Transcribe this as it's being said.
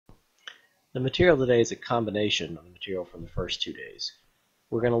The material today is a combination of the material from the first 2 days.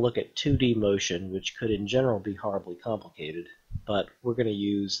 We're going to look at 2D motion, which could in general be horribly complicated, but we're going to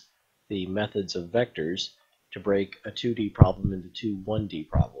use the methods of vectors to break a 2D problem into two 1D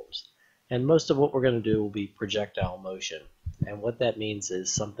problems. And most of what we're going to do will be projectile motion. And what that means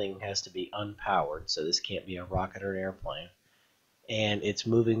is something has to be unpowered, so this can't be a rocket or an airplane, and it's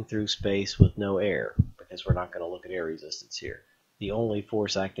moving through space with no air, because we're not going to look at air resistance here. The only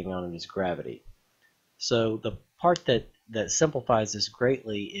force acting on it is gravity. So the part that simplifies this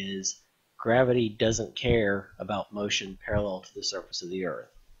greatly is gravity doesn't care about motion parallel to the surface of the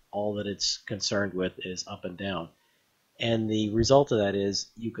Earth. All that it's concerned with is up and down. And the result of that is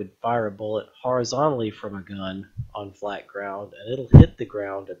you could fire a bullet horizontally from a gun on flat ground, and it'll hit the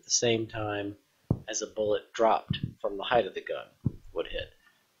ground at the same time as a bullet dropped from the height of the gun would hit.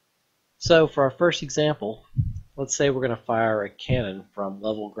 So for our first example, let's say we're going to fire a cannon from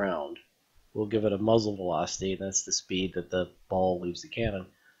level ground. We'll give it a muzzle velocity, and that's the speed that the ball leaves the cannon,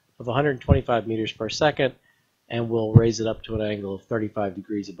 of 125 meters per second, and we'll raise it up to an angle of 35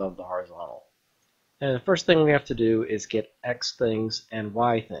 degrees above the horizontal. And the first thing we have to do is get X things and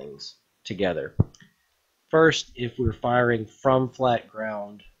Y things together. First, if we're firing from flat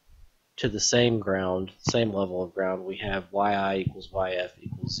ground to the same ground, same level of ground, we have yi equals yf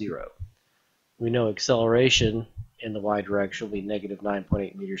equals 0. We know acceleration in the y direction will be negative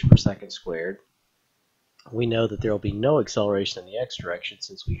 9.8 meters per second squared. We know that there will be no acceleration in the x direction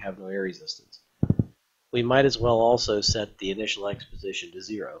since we have no air resistance. We might as well also set the initial x position to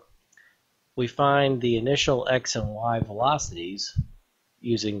 0. We find the initial x and y velocities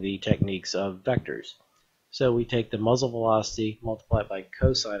using the techniques of vectors. So we take the muzzle velocity multiplied by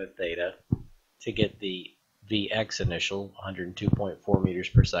cosine of theta to get the Vx initial, 102.4 meters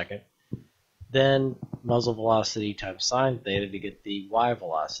per second. Then muzzle velocity times sine theta to get the y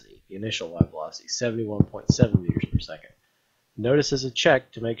velocity, the initial y velocity, 71.7 meters per second. Notice as a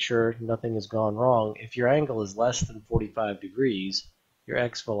check to make sure nothing has gone wrong, if your angle is less than 45 degrees, your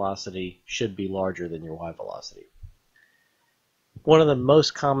x velocity should be larger than your y velocity. One of the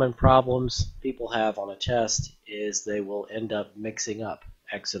most common problems people have on a test is they will end up mixing up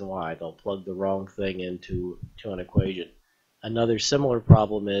x and y. They'll plug the wrong thing into an equation. Another similar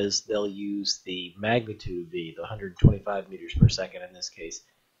problem is they'll use the magnitude v, the 125 meters per second in this case,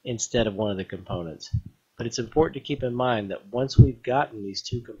 instead of one of the components. But it's important to keep in mind that once we've gotten these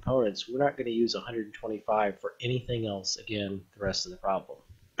two components, we're not going to use 125 for anything else again the rest of the problem.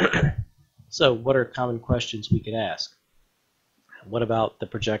 So what are common questions we could ask? What about the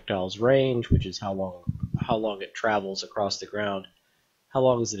projectile's range, which is how long it travels across the ground? How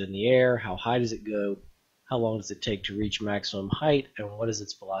long is it in the air? How high does it go? How long does it take to reach maximum height? And what is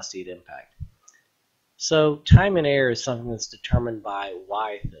its velocity at impact? So time in air is something that's determined by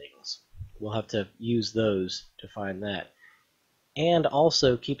y things. We'll have to use those to find that. And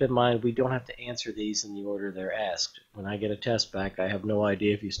also keep in mind we don't have to answer these in the order they're asked. When I get a test back, I have no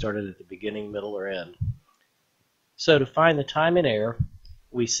idea if you started at the beginning, middle, or end. So to find the time in air,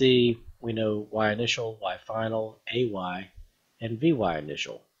 we know y initial, y final, ay, and vy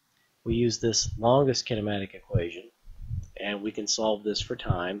initial. We use this longest kinematic equation, and we can solve this for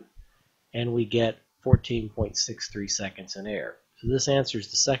time, and we get 14.63 seconds in air. So this answers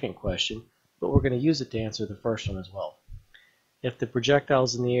the second question, but we're going to use it to answer the first one as well. If the projectile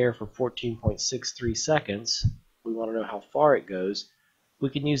is in the air for 14.63 seconds, we want to know how far it goes. We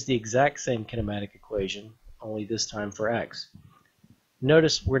can use the exact same kinematic equation, only this time for x.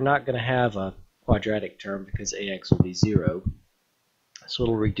 Notice we're not going to have a quadratic term because ax will be 0. So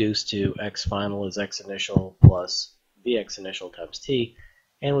it'll reduce to x final is x initial plus vx initial times t.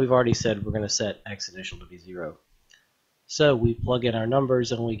 And we've already said we're going to set x initial to be 0. So we plug in our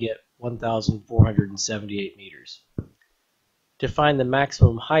numbers and we get 1,478 meters. To find the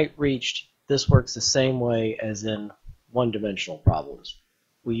maximum height reached, this works the same way as in one-dimensional problems.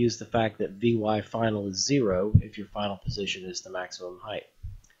 We use the fact that Vy final is 0 if your final position is the maximum height.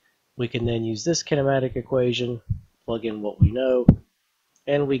 We can then use this kinematic equation, plug in what we know,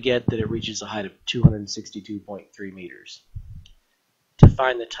 and we get that it reaches a height of 262.3 meters. To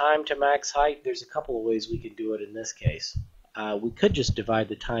find the time to max height, there's a couple of ways we can do it in this case. We could just divide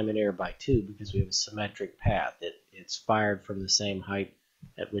the time in air by 2 because we have a symmetric path. It's fired from the same height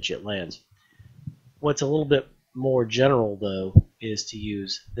at which it lands. What's a little bit more general, though, is to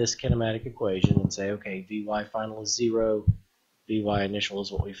use this kinematic equation and say, okay, Vy final is 0, Vy initial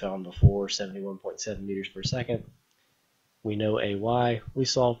is what we found before, 71.7 meters per second. We know Ay, we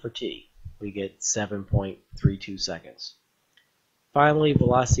solve for t. We get 7.32 seconds. Finally,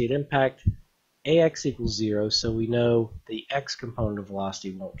 velocity at impact. AX equals 0, so we know the x component of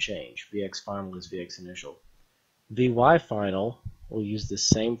velocity won't change. Vx final is Vx initial. Vy final, we'll use the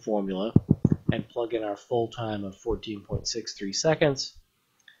same formula and plug in our full time of 14.63 seconds,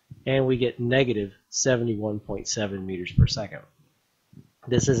 and we get negative 71.7 meters per second.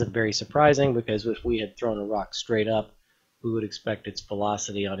 This isn't very surprising because if we had thrown a rock straight up, we would expect its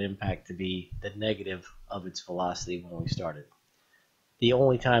velocity on impact to be the negative of its velocity when we started. The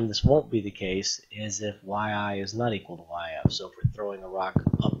only time this won't be the case is if yi is not equal to yf, so if we're throwing a rock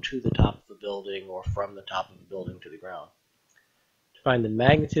up to the top of the building or from the top of the building to the ground. To find the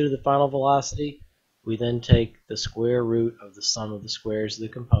magnitude of the final velocity, we then take the square root of the sum of the squares of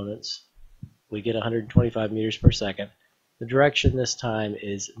the components. We get 125 meters per second. The direction this time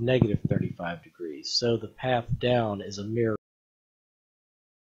is negative 35 degrees, so the path down is a mirror